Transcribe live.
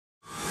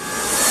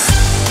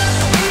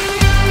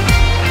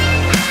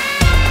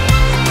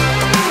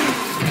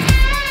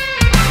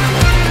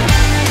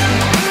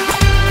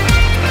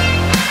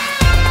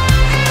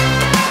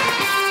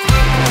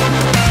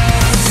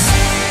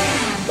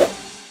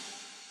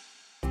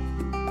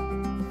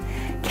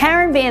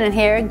Karen Bannon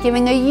here,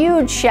 giving a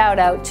huge shout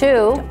out to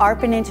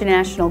Arpin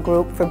International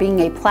Group for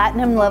being a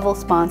platinum level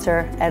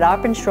sponsor at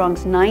Arpin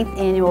Strong's 9th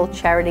annual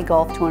charity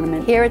golf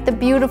tournament here at the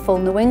beautiful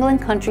New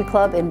England Country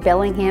Club in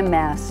Bellingham,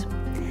 Mass.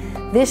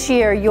 This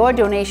year, your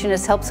donation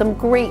has helped some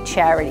great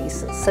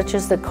charities, such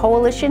as the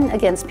Coalition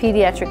Against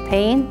Pediatric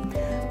Pain,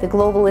 the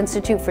Global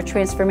Institute for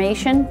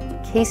Transformation,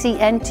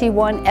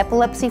 KCNT1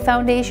 Epilepsy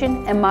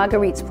Foundation, and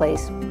Marguerite's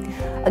Place.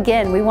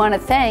 Again, we want to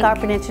thank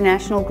Arpin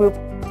International Group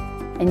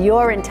and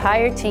your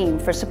entire team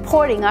for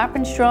supporting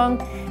Arpin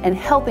Strong and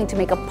helping to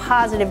make a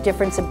positive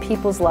difference in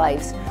people's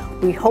lives.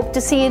 We hope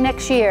to see you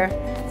next year.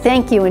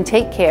 Thank you and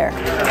take care. This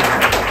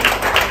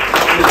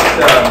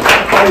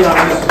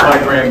is my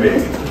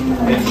grandbaby,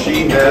 and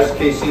she has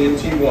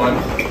KCNT1,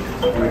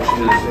 which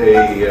is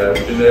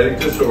a genetic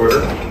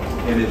disorder,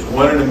 and it's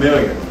 1 in a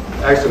million,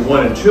 actually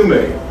 1 in 2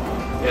 million.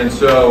 And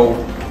so,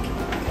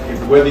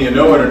 whether you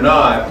know it or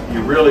not,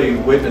 you really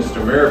witnessed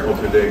a miracle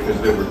today because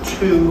there were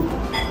 2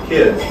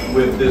 kids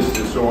with this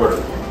disorder.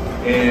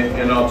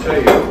 And I'll tell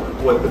you,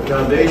 what the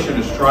foundation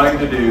is trying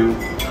to do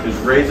is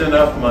raise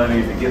enough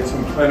money to get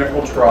some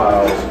clinical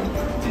trials,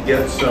 to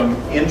get some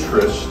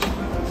interest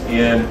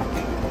in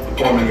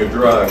forming a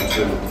drug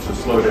to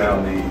slow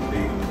down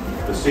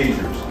the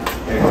seizures.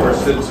 And of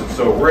course, since it's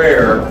so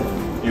rare,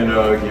 you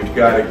know, you've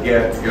got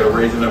to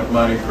raise enough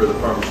money for the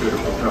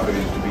pharmaceutical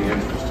companies to be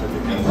interested.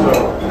 And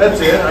so that's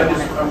it.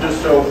 I'm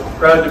just so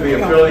proud to be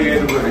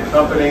affiliated with a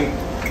company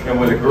and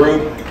with a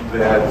group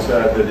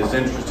that is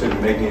interested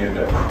in making it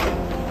a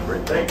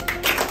great thing.